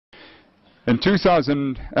In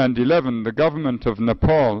 2011, the Government of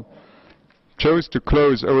Nepal chose to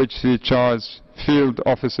close OHCHR's field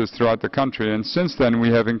offices throughout the country, and since then we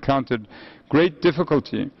have encountered great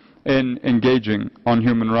difficulty in engaging on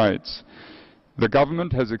human rights. The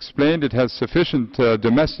government has explained it has sufficient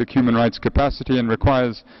domestic human rights capacity and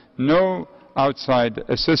requires no outside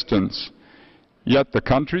assistance. Yet the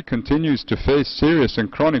country continues to face serious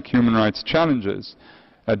and chronic human rights challenges.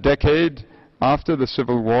 A decade after the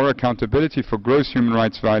civil war, accountability for gross human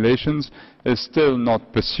rights violations is still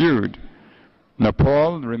not pursued.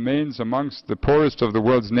 Nepal remains amongst the poorest of the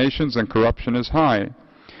world's nations and corruption is high.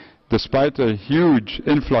 Despite a huge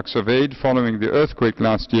influx of aid following the earthquake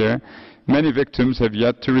last year, many victims have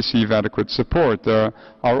yet to receive adequate support. There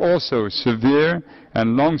are also severe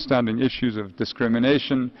and long-standing issues of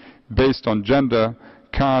discrimination based on gender,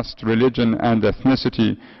 caste, religion and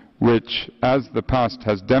ethnicity, which, as the past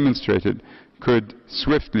has demonstrated, could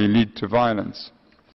swiftly lead to violence.